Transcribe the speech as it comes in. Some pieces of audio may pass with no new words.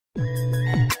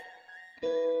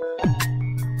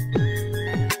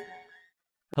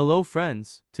Hello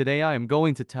friends, today I am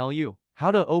going to tell you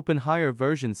how to open higher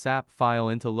version SAP file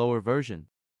into lower version.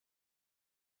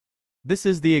 This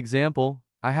is the example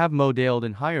I have modeled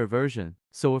in higher version,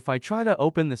 so if I try to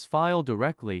open this file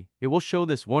directly, it will show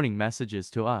this warning messages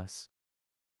to us.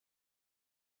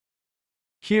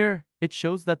 Here, it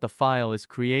shows that the file is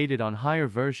created on higher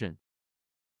version.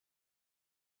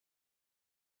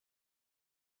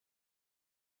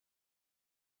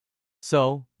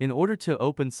 So, in order to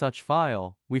open such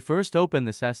file, we first open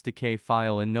this SDK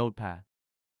file in Notepad.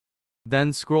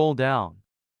 Then scroll down.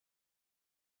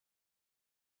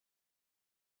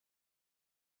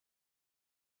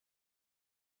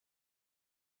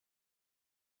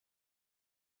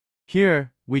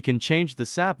 Here, we can change the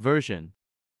SAP version.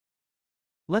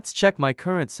 Let's check my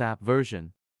current SAP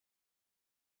version.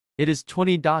 It is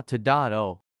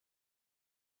 20.2.0.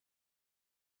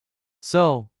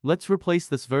 So, let's replace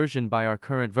this version by our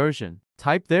current version.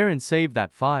 Type there and save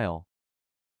that file.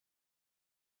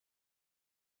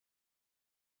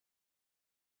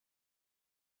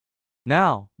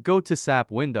 Now, go to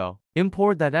SAP window,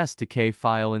 import that SDK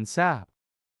file in SAP.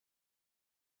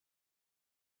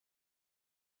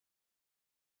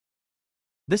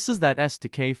 This is that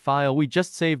SDK file we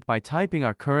just saved by typing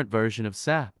our current version of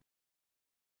SAP.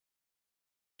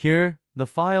 Here, the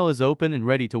file is open and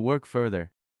ready to work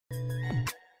further.